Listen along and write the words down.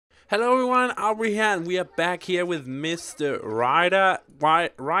Hello everyone, Auvbri here, and we are back here with Mr. Ryder,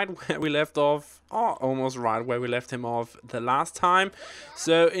 right where we left off, or almost right where we left him off the last time.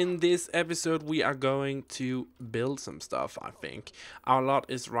 So in this episode we are going to build some stuff, I think. Our lot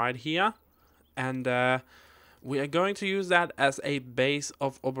is right here, and we are going to use that as a base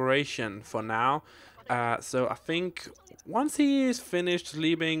of operation for now. So I think once he is finished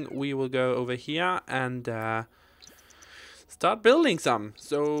sleeping, we will go over here and start building some.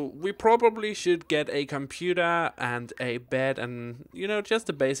 So we probably should get a computer and a bed and, you know, just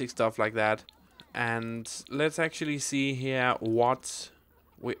the basic stuff like that. And let's actually see here what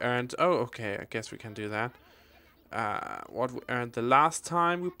we earned. Oh, okay, I guess we can do that. What we earned the last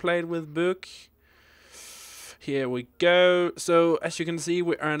time we played with Book. Here we go. So as you can see,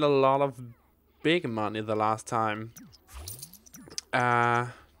 we earned a lot of big money the last time.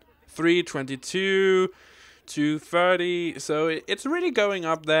 322. 230, so it's really going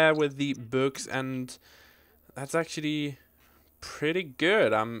up there with the books, and that's actually pretty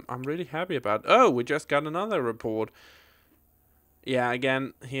good. I'm really happy about. Oh, we just got another report. Yeah,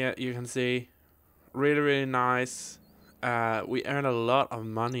 again here you can see really nice. We earn a lot of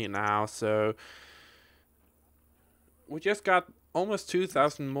money now, so we just got almost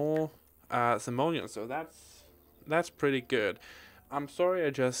 2,000 more simoleons, so that's pretty good. I'm sorry, I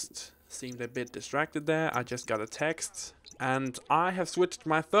just seemed a bit distracted there. I just got a text and I have switched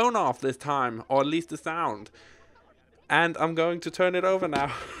my phone off this time, or at least the sound, and I'm going to turn it over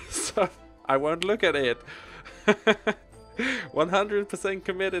now so I won't look at it. 100%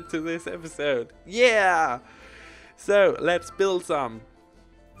 committed to this episode. Yeah, so let's build some.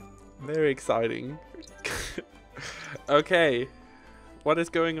 Very exciting. Okay, what is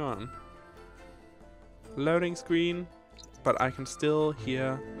going on? Loading screen, but I can still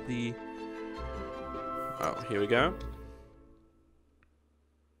hear the... Oh, here we go.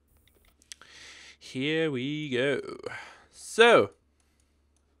 Here we go. So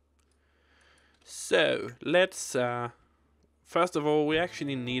let's first of all, we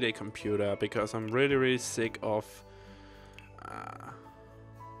actually need a computer because I'm really sick of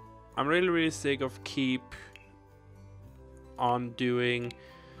keep on doing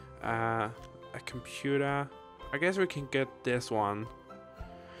a computer. I guess we can get this one.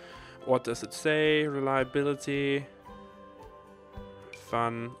 What does it say? Reliability.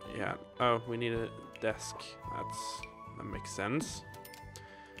 Fun. Yeah. Oh, we need a desk. That makes sense.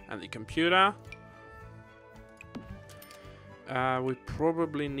 And the computer. We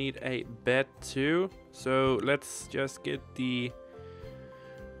probably need a bed too. So let's just get the...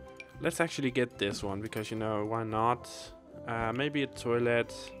 Let's actually get this one because, you know, why not? Maybe a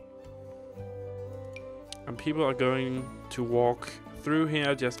toilet. And people are going to walk through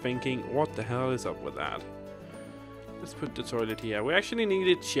here just thinking, what the hell is up with that? Let's put the toilet here. We actually need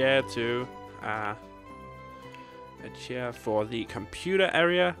a chair too. A chair for the computer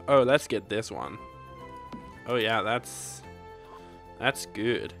area. Oh, let's get this one. Oh yeah, that's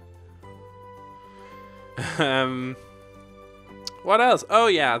good. What else? Oh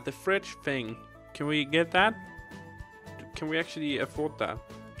yeah, the fridge thing. Can we get that? Can we actually afford that?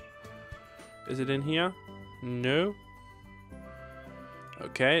 Is it in here? No.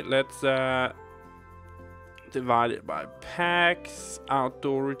 Okay, let's divide it by packs,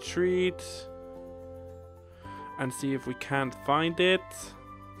 outdoor retreat, and see if we can't find it.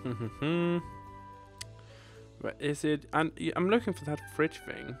 Where is it? I'm looking for that fridge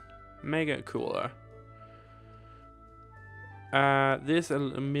thing. Mega cooler. This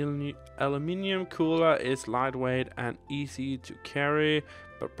aluminium cooler is lightweight and easy to carry,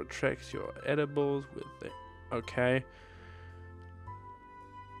 but protects your edibles with the... Okay.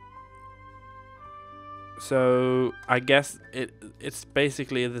 So I guess it's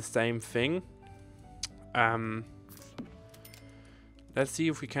basically the same thing. Let's see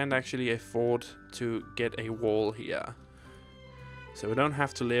if we can actually afford to get a wall here, so we don't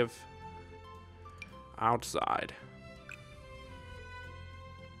have to live outside.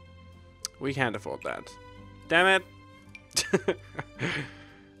 We can't afford that. Damn it.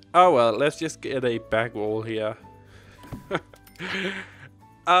 Oh well, let's just get a back wall here.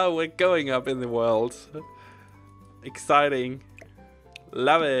 Oh, we're going up in the world. Exciting.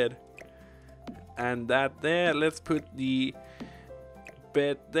 Love it. And that there, let's put the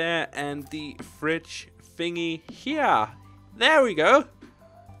bed there and the fridge thingy here. There we go.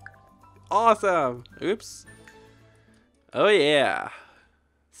 Awesome. Oops. Oh yeah.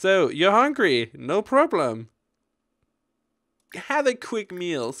 So, you're hungry. No problem. Have a quick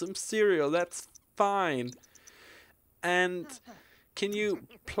meal. Some cereal. That's fine. And can you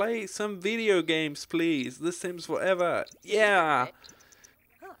play some video games, please? The Sims Forever. Yeah.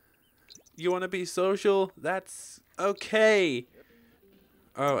 You wanna be social? That's okay.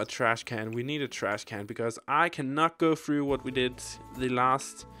 Oh, a trash can. We need a trash can because I cannot go through what we did the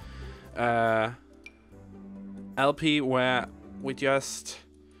last LP where we just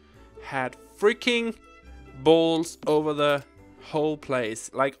had freaking balls over the whole place.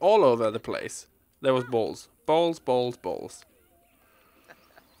 Like all over the place. There was balls. Balls, balls, balls.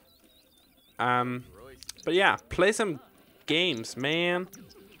 But yeah, play some games, man.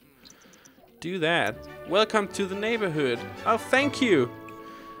 Do that. Welcome to the neighborhood. Oh, thank you.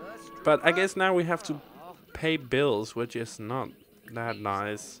 But I guess now we have to pay bills, which is not that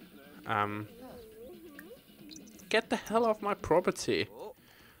nice. Get the hell off my property.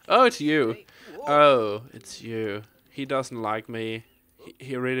 Oh, it's you. Oh, it's you. He doesn't like me.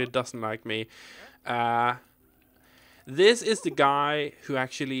 He really doesn't like me. This is the guy who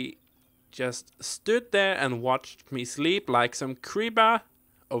actually just stood there and watched me sleep like some creeper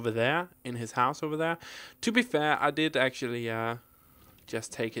over there in his house over there. To be fair, I did actually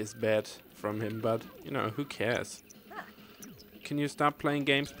just take his bed from him, but you know, who cares? Can you stop playing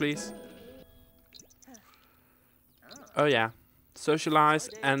games, please? Oh yeah, socialize,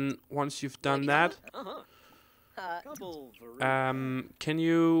 and once you've done that, can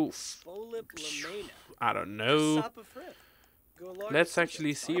you? I don't know. Let's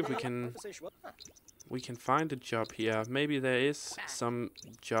actually see if we can find a job here. Maybe there is some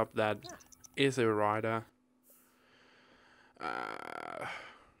job that is a rider.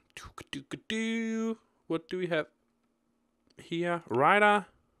 What do we have here? Rider.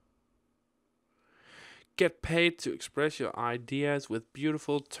 Get paid to express your ideas with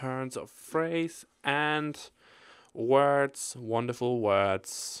beautiful turns of phrase and words. Wonderful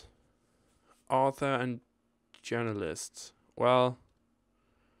words. Author and journalist. Well,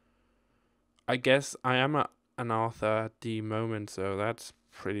 I guess I am an author at the moment, so that's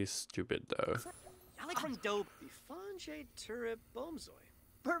pretty stupid though.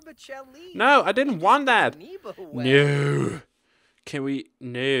 No, I didn't want that. No. Can we?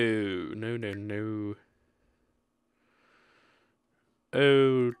 No, no, no, no.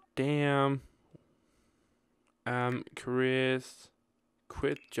 Oh, damn. Careers.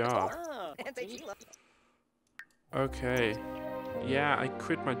 Quit job. Okay. Yeah, I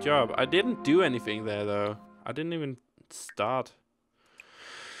quit my job. I didn't do anything there, though. I didn't even start.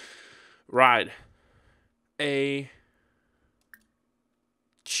 Right. A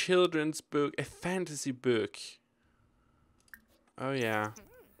children's book. A fantasy book. Oh, yeah.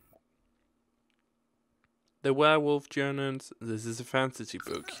 The Werewolf Journals. This is a fantasy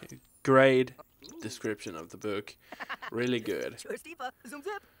book. Great description of the book. Really good.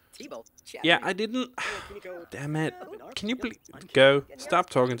 Yeah, I didn't... Damn it. Can you please... Go. Stop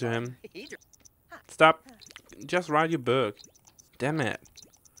talking to him. Stop. Just write your book. Damn it.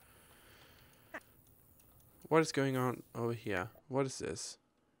 What is going on over here? What is this?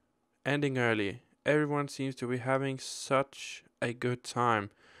 Ending early. Everyone seems to be having such a good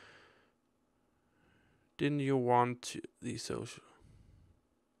time. Didn't you want the social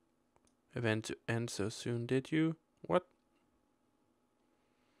event to end so soon, did you? What?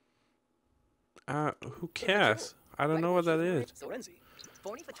 Who cares? I don't know what that is.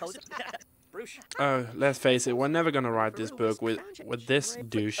 Oh, let's face it, we're never gonna write this book with this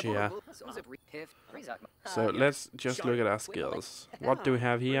douche here. So let's just look at our skills. What do we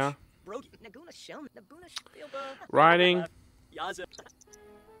have here? Writing.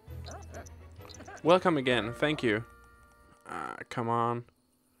 Welcome again, thank you. Come on.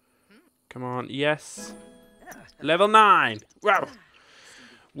 Come on, yes. Level 9! Wow!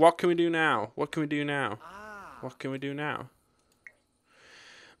 What can we do now? What can we do now? What can we do now?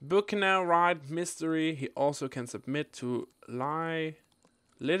 Book can now write mystery. He also can submit to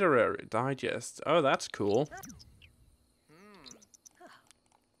literary digest. Oh, that's cool.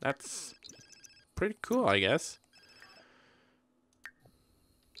 That's pretty cool, I guess.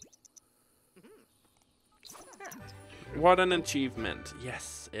 What an achievement.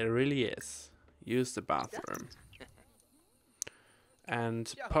 Yes, it really is. Use the bathroom.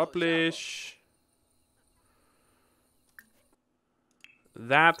 And publish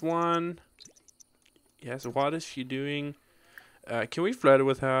that one. Yes, what is she doing? Can we flirt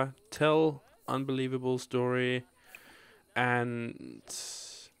with her? Tell unbelievable story. And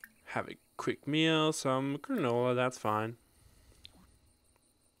have a quick meal, some granola, that's fine.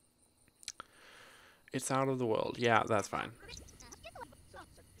 It's out of the world. Yeah, that's fine.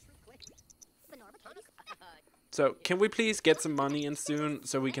 So, can we please get some money in soon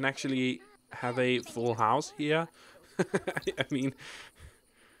so we can actually have a full house here? I mean...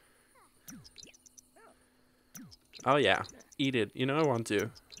 Oh yeah, eat it. You know I want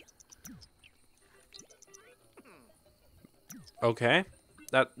to. Okay.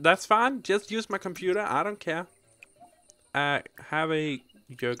 That's fine. Just use my computer. I don't care. Have a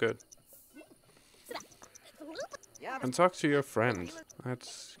yogurt. And talk to your friend.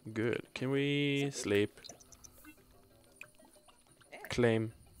 That's good. Can we sleep?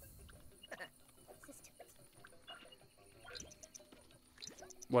 Claim.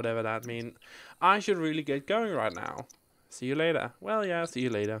 Whatever that means. I should really get going right now. See you later. Well, yeah, see you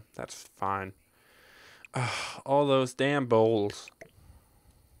later. That's fine. All those damn bowls.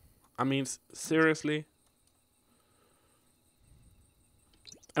 I mean, seriously?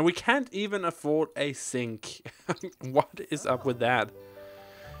 And we can't even afford a sink. What is up with that?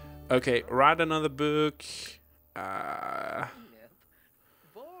 Okay, write another book.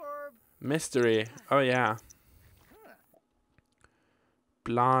 Mystery. Oh, yeah.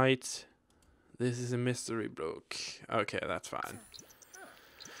 Blight. This is a mystery book. Okay, that's fine.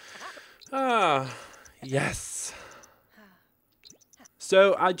 Ah, yes.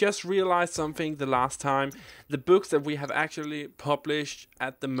 So I just realized something the last time. The books that we have actually published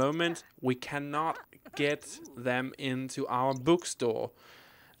at the moment, we cannot get them into our bookstore.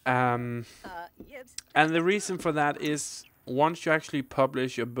 And the reason for that is once you actually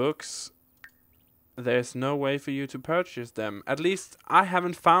publish your books, there's no way for you to purchase them. At least I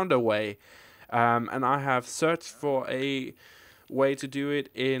haven't found a way. And I have searched for a way to do it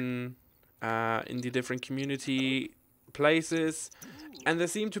in the different community places. And there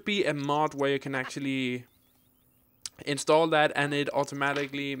seems to be a mod where you can actually install that, and it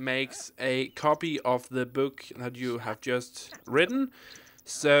automatically makes a copy of the book that you have just written.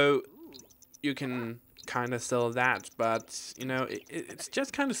 So you can kind of sell that, but you know, it's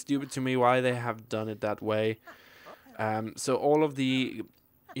just kind of stupid to me why they have done it that way. So all of the,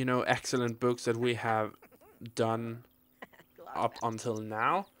 you know, excellent books that we have done up until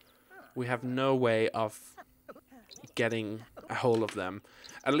now, we have no way of getting a hold of them.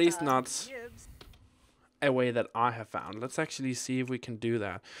 At least not a way that I have found. Let's actually see if we can do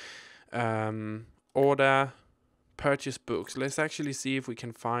that. Order, purchase books. Let's actually see if we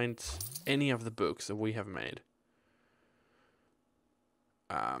can find any of the books that we have made.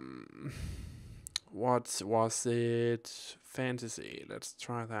 What was it? Fantasy. Let's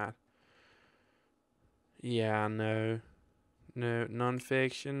try that. Yeah, no. No,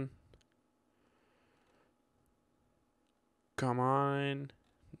 non-fiction. Come on.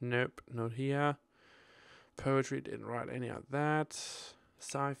 Nope, not here. Poetry, didn't write any of that.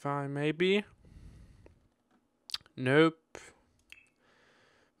 Sci-fi, maybe. Nope.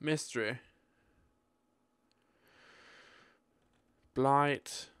 Mystery.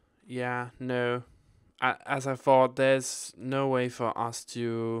 Blight. Yeah, no. As I thought, there's no way for us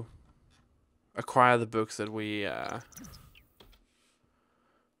to acquire the books that we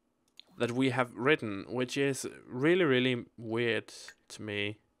have written, which is really, really weird to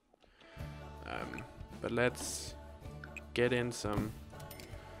me. But let's get in some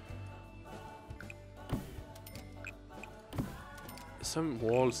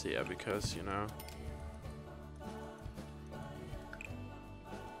walls here, because, you know,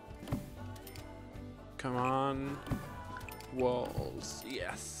 come on, walls,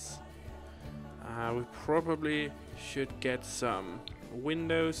 yes. We probably should get some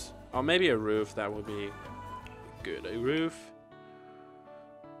windows, or maybe a roof. That would be good. A roof.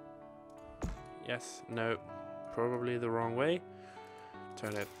 Yes, no, probably the wrong way.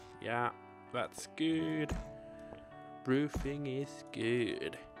 Turn it. Yeah, that's good. Roofing is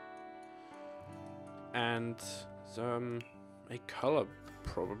good. And a color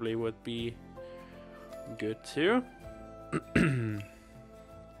probably would be good too.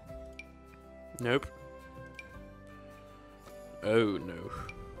 Nope. Oh no.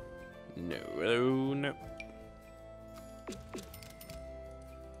 No, oh no.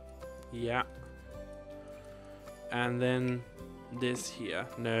 Yeah. And then this here.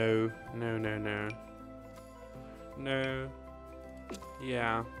 No, no, no, no. No.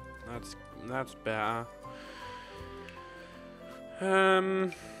 Yeah, that's better.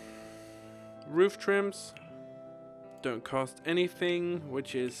 Roof trims don't cost anything,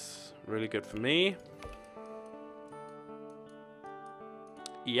 which is really good for me.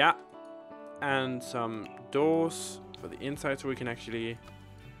 Yeah. And some doors for the inside so we can actually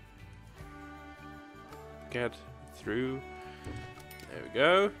get through. There we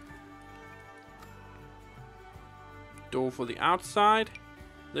go. Door for the outside.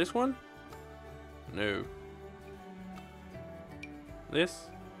 This one? No.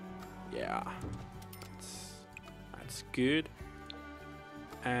 This? Yeah. That's good.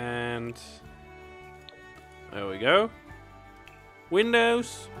 And there we go.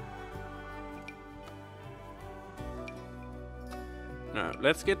 Windows. No,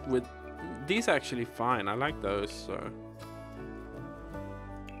 let's get with these. Actually fine, I like those. So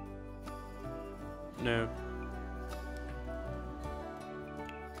no.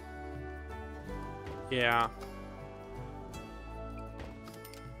 Yeah.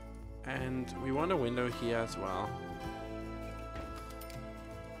 And we want a window here as well.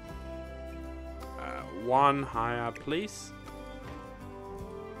 One higher, please.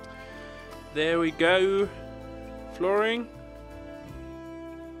 There we go. Flooring.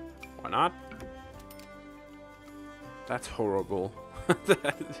 Why not? That's horrible.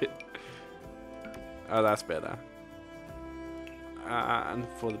 Oh, that's better. And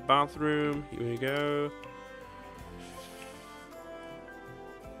for the bathroom, here we go.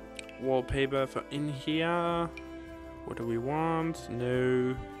 Wallpaper for in here. What do we want?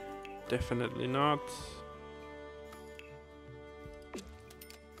 No, definitely not.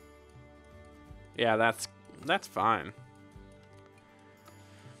 Yeah, that's fine.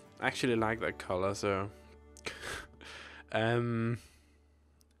 I actually like that color, so and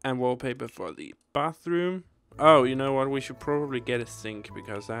wallpaper for the bathroom. Oh, you know what? We should probably get a sink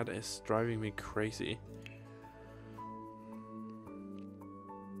because that is driving me crazy.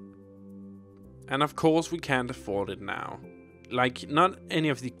 And of course we can't afford it now. Like, not any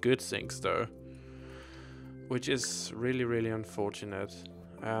of the good sinks though. Which is really, really unfortunate.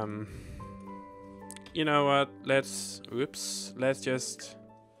 You know what? Let's just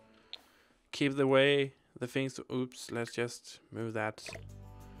keep the things. Oops, let's just move that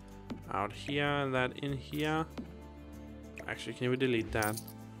out here and that in here. Actually, can we delete that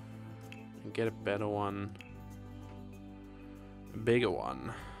and get a better one? A bigger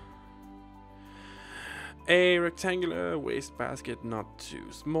one. A rectangular wastebasket, not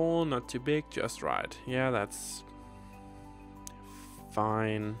too small, not too big, just right. Yeah, that's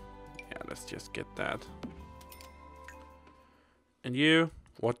fine. Yeah, let's just get that. And you,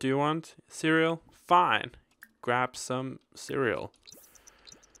 what do you want? Cereal? Fine. Grab some cereal.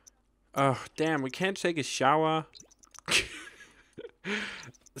 Oh, damn, we can't take a shower.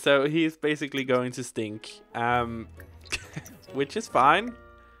 So he's basically going to stink. Which is fine.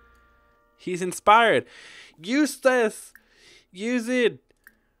 He's inspired. Use this. Use it.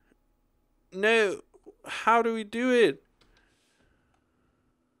 No. How do we do it?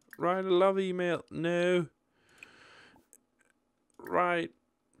 Write a love email. No. Right.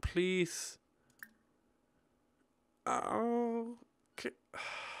 Please. Oh. Okay.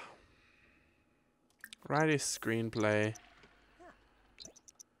 Write a screenplay.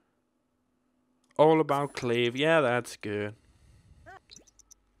 All about Clave. Yeah, that's good.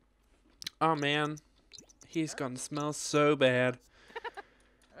 Oh man, he's gonna smell so bad.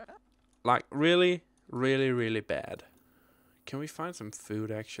 Like really, really, really bad. Can we find some food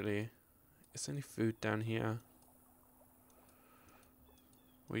actually? Is there any food down here?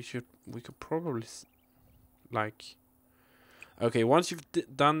 We could probably like. Okay, once you've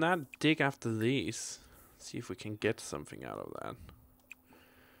done that, dig after these. See if we can get something out of that.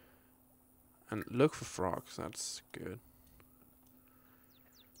 And look for frogs. That's good.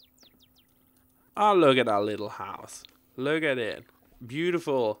 Oh, look at our little house. Look at it.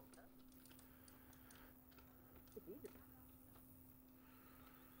 Beautiful.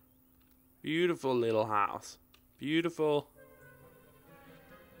 Beautiful little house. Beautiful.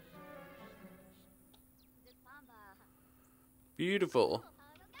 Beautiful.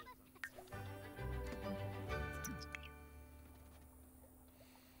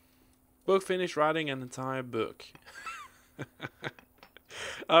 Book finished writing an entire book.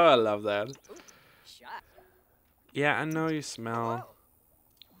 Oh, I love that. Yeah, I know you smell.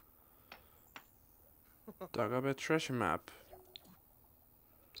 Dug up a treasure map.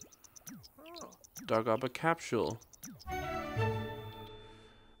 Dug up a capsule.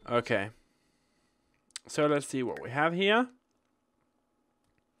 Okay. So let's see what we have here.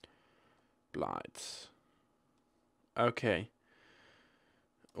 Blights. Okay.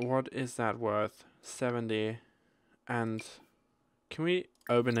 What is that worth? 70. And can we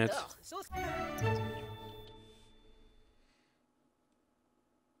open it?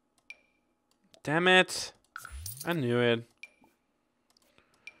 Damn it. I knew it.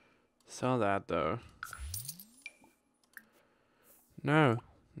 Sell that though. No.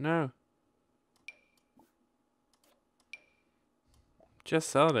 No. Just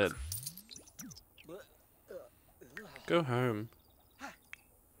sell it. Go home.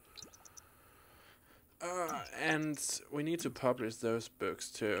 And we need to publish those books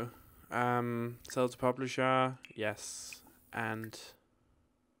too. Sell to publisher, yes. And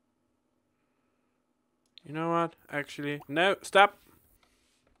you know what? Actually, no, stop.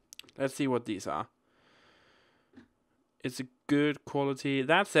 Let's see what these are. It's a good quality.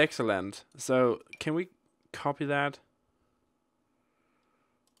 That's excellent. So can we copy that?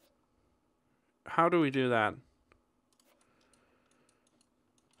 How do we do that?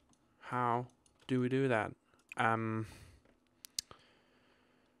 How do we do that?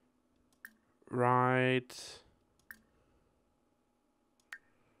 Right.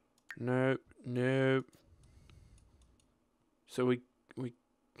 Nope. Nope. So we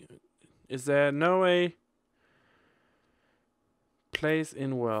is there no way? Place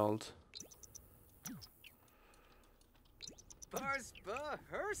in world.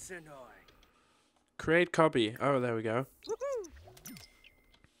 Create copy. Oh, there we go.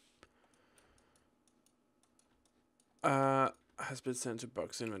 Has been sent to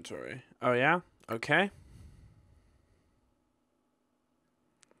box inventory. Oh yeah? Okay.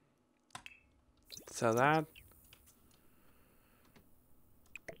 Sell that.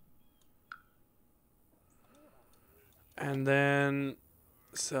 And then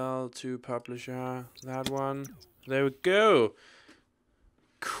sell to publisher. That one. There we go.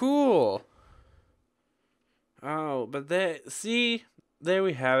 Cool. Oh, but there, see, there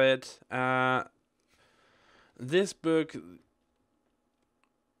we have it. This book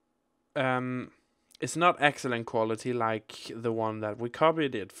is not excellent quality like the one that we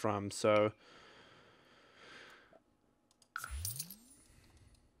copied it from, so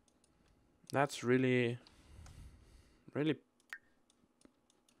that's really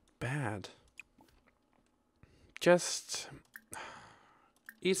bad. Just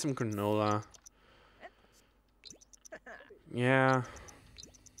eat some granola. Yeah,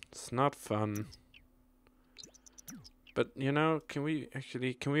 it's not fun. But, you know, can we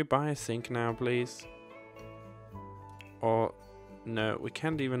buy a sink now, please? Or, no, we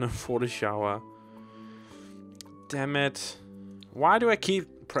can't even afford a shower. Damn it. Why do I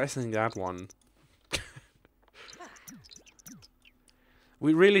keep pressing that one?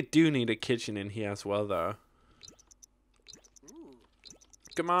 We really do need a kitchen in here as well, though.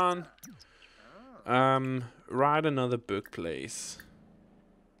 Come on. Write another book, please.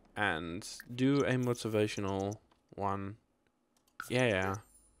 And do a motivational one. Yeah.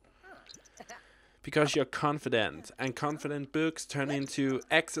 Because you're confident. And confident books turn into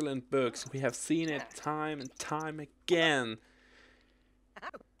excellent books. We have seen it time and time again.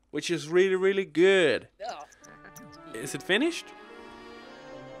 Which is really, really good. Is it finished?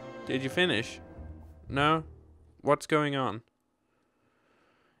 Did you finish? No? What's going on?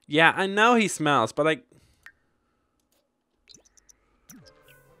 Yeah, I know he smells, but like...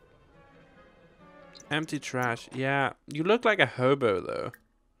 Empty trash. Yeah, you look like a hobo, though.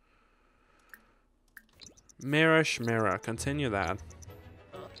 Mirror shmirror. Continue that.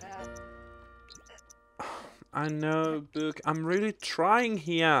 I know, book. I'm really trying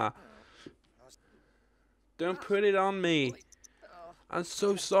here. Don't put it on me. I'm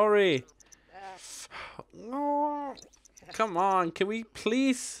so sorry. Oh, come on, can we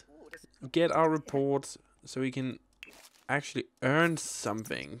please get our reports so we can actually earn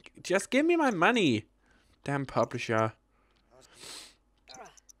something? Just give me my money. Damn publisher.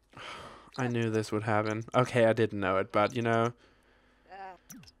 I knew this would happen. Okay, I didn't know it, but you know,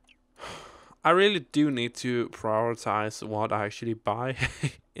 I really do need to prioritize what I actually buy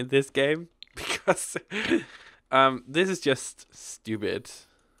in this game, because this is just stupid.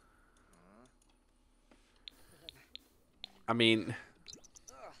 I mean,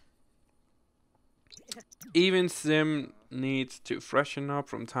 even Sim needs to freshen up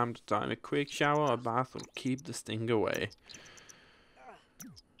from time to time. A quick shower or bath will keep the stink away.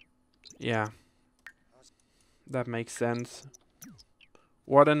 Yeah, that makes sense.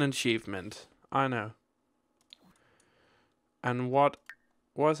 What an achievement. I know. And what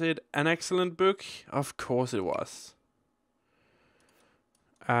was it? An excellent book? Of course it was.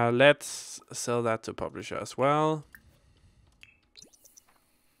 Let's sell that to publisher as well.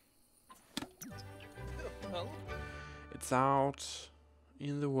 It's out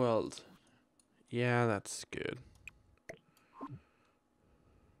in the world. Yeah, that's good.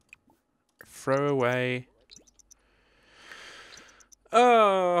 Throw away.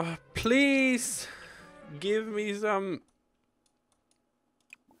 Oh, please give me some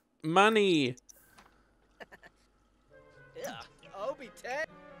money.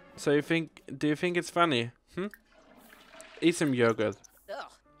 So do you think it's funny? Eat some yogurt.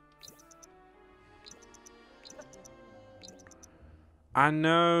 I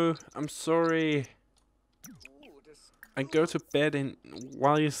know, I'm sorry. I go to bed and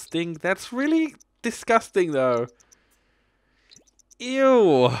while you stink. That's really disgusting, though.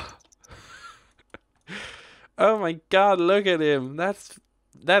 Ew. Oh my god, look at him. That's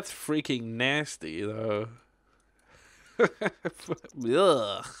freaking nasty, though.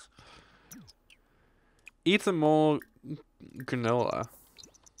 Ugh. Eat some more granola.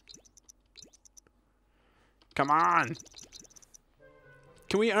 Come on.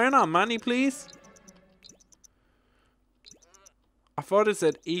 Can we earn our money, please? I thought it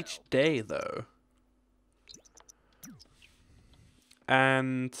said each day, though.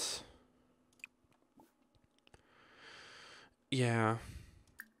 And... yeah.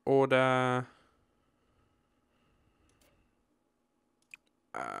 Order...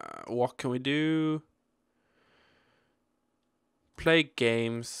 what can we do? Play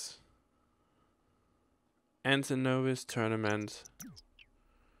games. Enter novice tournament.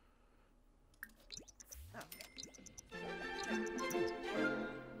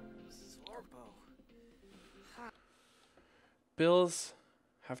 Bills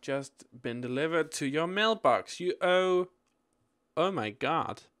have just been delivered to your mailbox. You owe... oh my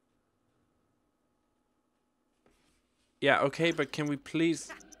god. Yeah, okay, but can we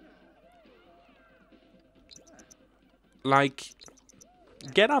please... like...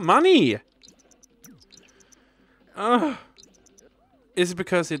 get our money! Ugh. Is it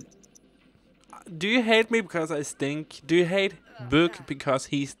because it... do you hate me because I stink? Do you hate Book because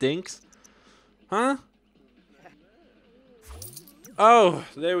he stinks? Huh? Oh,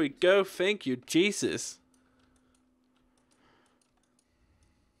 there we go. Thank you, Jesus.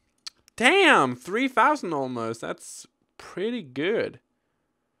 Damn, 3,000 almost. That's pretty good.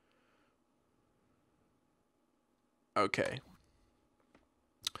 Okay.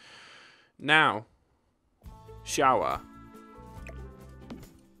 Now, shower.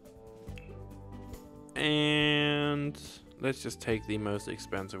 And let's just take the most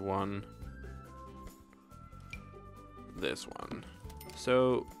expensive one. This one.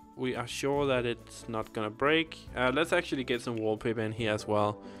 So we are sure that it's not gonna break. Let's actually get some wallpaper in here as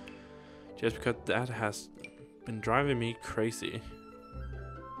well. Just because that has been driving me crazy.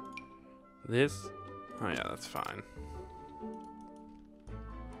 This? Oh yeah, that's fine.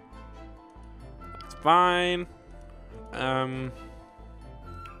 That's fine.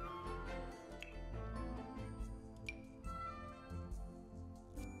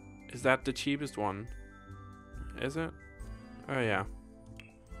 Is that the cheapest one? Is it? Oh yeah.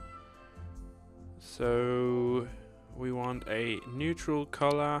 So we want a neutral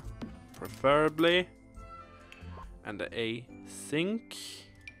color, preferably, and a sink.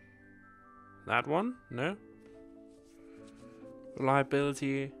 That one? No.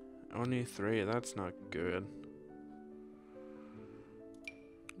 Reliability only 3. That's not good.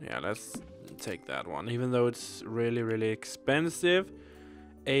 Yeah, let's take that one, even though it's really, really expensive.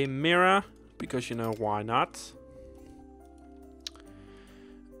 A mirror, because you know why not.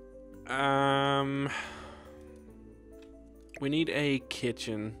 We need a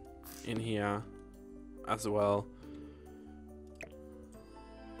kitchen in here as well.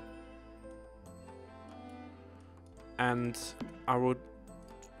 And I would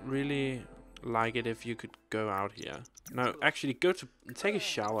really like it if you could go out here. No, actually go to take a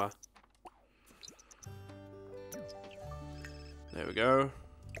shower. There we go.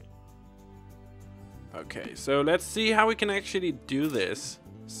 Okay, so let's see how we can actually do this.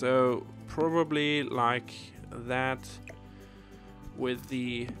 So probably like that with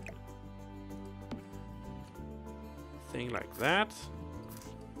the thing like that.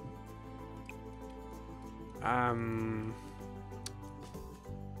 How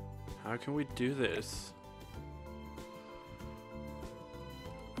can we do this?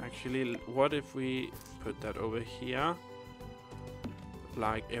 Actually, what if we put that over here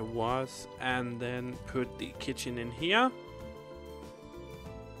like it was, and then put the kitchen in here?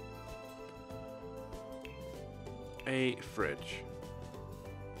 A fridge.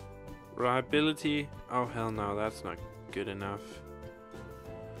 Reliability, oh hell no, that's not good enough.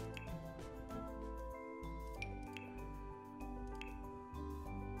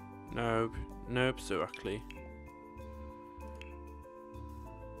 Nope, nope, so ugly.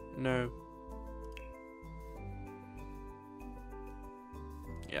 No.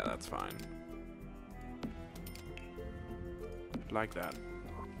 Yeah, that's fine. Like that.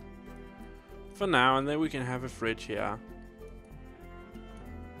 For now, and then we can have a fridge here.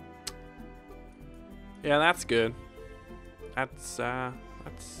 Yeah, that's good. That's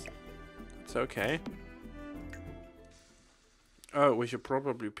okay. Oh, we should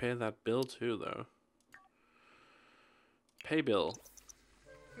probably pay that bill too, though. Pay bill.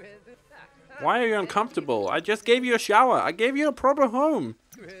 Why are you uncomfortable? I just gave you a shower. I gave you a proper home.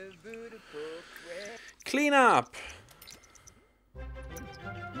 Clean up.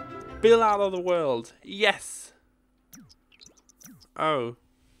 Bill out of the world. Yes. Oh.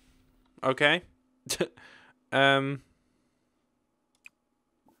 Okay.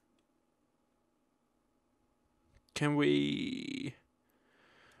 can we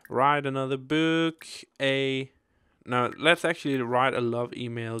write another book? No, let's actually write a love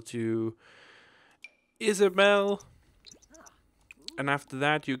email to Isabel. And after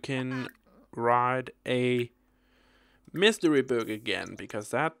that, you can write a mystery book again, because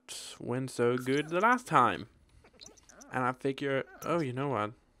that went so good the last time. And I figure, oh, you know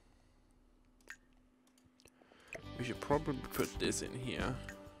what? We should probably put this in here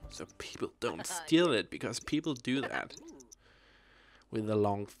so people don't steal it, because people do that with the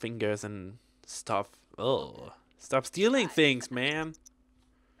long fingers and stuff. Oh, stop stealing things, man.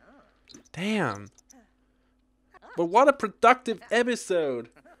 Damn. But what a productive episode.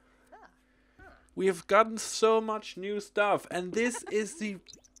 We have gotten so much new stuff, and this is the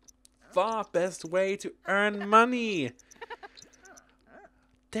far best way to earn money.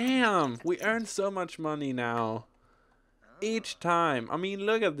 Damn, we earn so much money now. Each time. I mean,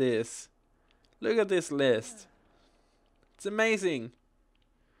 look at this. Look at this list. It's amazing.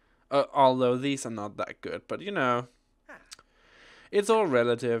 Although these are not that good, but you know, it's all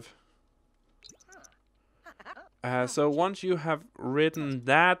relative. So once you have written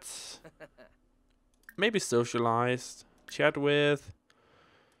that, maybe socialized, chat with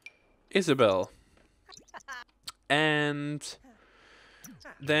Isabel, and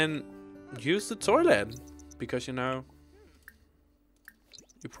then use the toilet, because you know,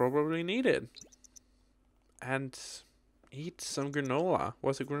 you probably need it. And eat some granola.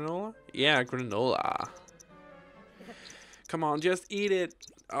 Was it granola? Yeah, granola. Come on, just eat it.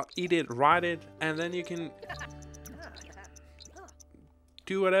 Eat it, write it, and then you can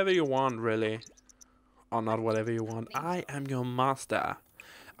do whatever you want, really. Or not whatever you want. I am your master.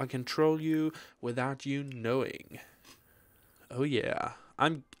 I control you without you knowing. Oh yeah.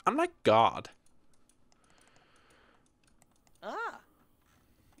 I'm like God.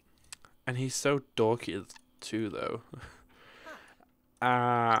 And he's so dorky too, though.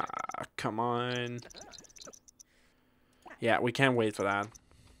 Come on. Yeah, we can't wait for that.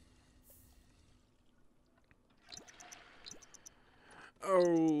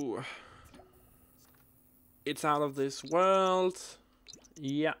 Oh. It's out of this world.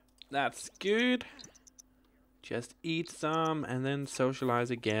 Yeah, that's good. Just eat some and then socialize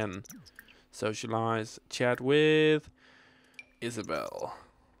again. Socialize, chat with Isabel.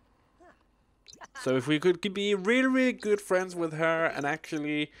 So if we could be really, really good friends with her and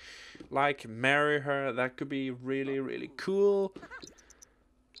actually, like, marry her, that could be really, really cool.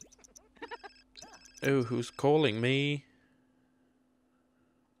 Oh, who's calling me?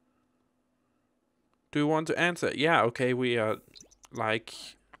 Do you want to answer? Yeah, okay, we are, like,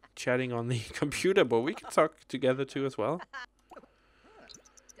 chatting on the computer, but we can talk together too as well.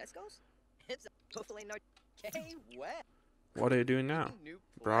 What are you doing now?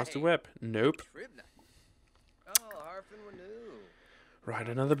 Browse the web. Nope. Write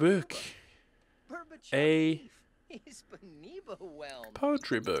another book. A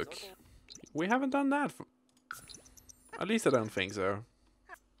poetry book. We haven't done that. At least I don't think so.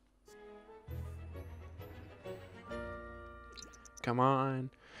 Come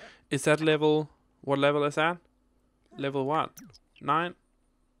on. Is that level... What level is that? Level what? 9?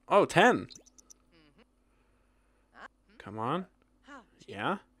 Oh, 10. Come on.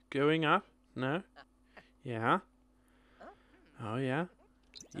 Yeah. Going up. No. Yeah. Oh, yeah.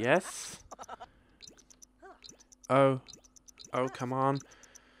 Yes. Oh. Oh, come on.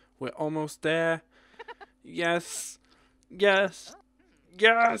 We're almost there. Yes. Yes.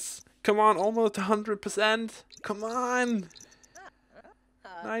 Yes. Come on, almost 100%. Come on.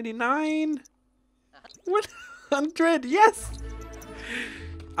 99. 100. Yes.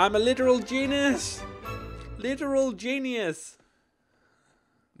 I'm a literal genius. Literal genius.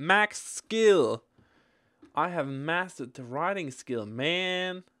 Max skill. I have mastered the writing skill,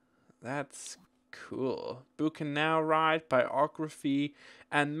 man. That's cool. Book can now write biography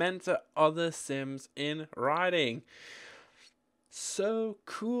and mentor other Sims in writing. So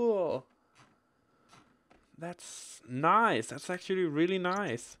cool. That's nice. That's actually really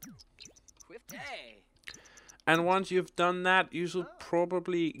nice. And once you've done that, you should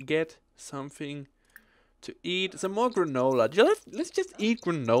probably get something to eat. Some more granola. Let's just eat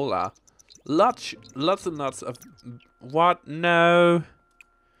granola. Lots and lots of... What? No.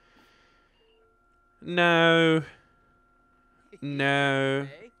 No. No.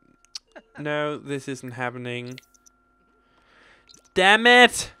 No, this isn't happening. Damn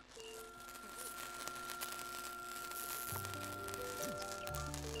it!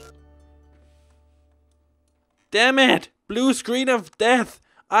 Damn it! Blue screen of death!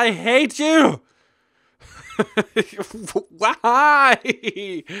 I hate you!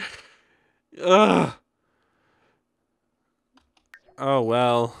 Why? Ugh. Oh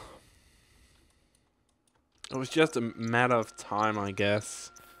well. It was just a matter of time, I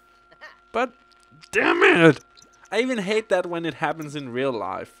guess. But damn it! I even hate that when it happens in real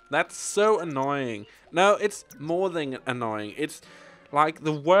life. That's so annoying. No, it's more than annoying. It's like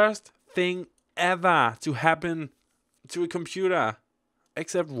the worst thing ever to happen to a computer.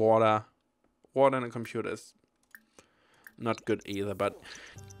 Except water. Water in a computer is not good either, but...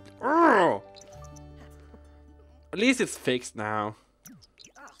 At least it's fixed now.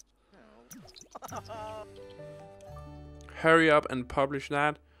 Hurry up and publish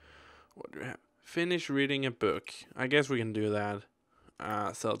that. What do we have? Finish reading a book. I guess we can do that.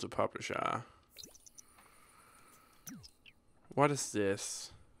 Sell to publisher. What is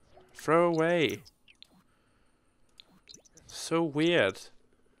this? Throw away. So weird.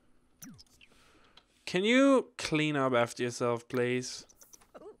 Can you clean up after yourself, please?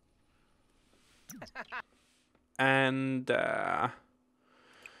 And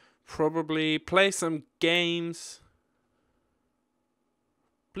probably play some games.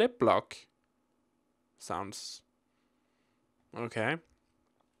 Blip block. Sounds okay.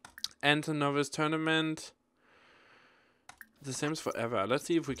 Enter novice tournament. The Sims forever. Let's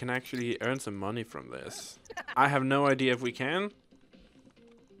see if we can actually earn some money from this. I have no idea if we can.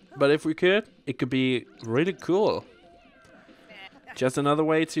 But if we could, it could be really cool. Just another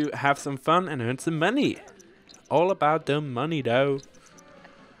way to have some fun and earn some money. All about the money though.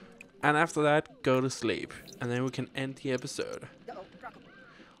 And after that, go to sleep. And then we can end the episode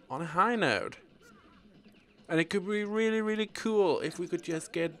on a high note. And it could be really, really cool if we could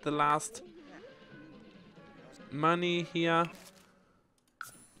just get the last money here.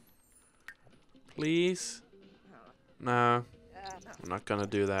 Please? No, I'm not gonna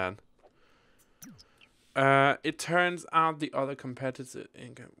do that. It turns out the other competitors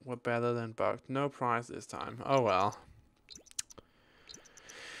were better than bugged. No prize this time. Oh well.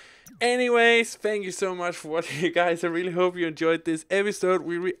 Anyways, thank you so much for watching, you guys. I really hope you enjoyed this episode.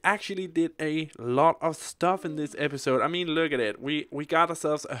 We actually did a lot of stuff in this episode. I mean, look at it. We got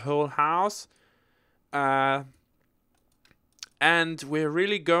ourselves a whole house. And we're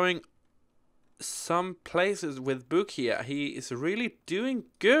really going some places with Book here. He is really doing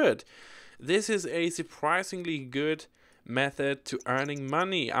good. This is a surprisingly good method to earning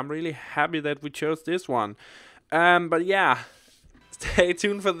money. I'm really happy that we chose this one. But yeah. Stay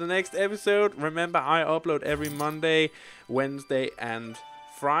tuned for the next episode. Remember, I upload every Monday, Wednesday, and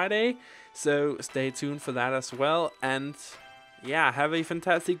Friday. So stay tuned for that as well. And yeah, have a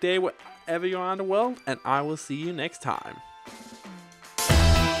fantastic day wherever you are in the world. And I will see you next time.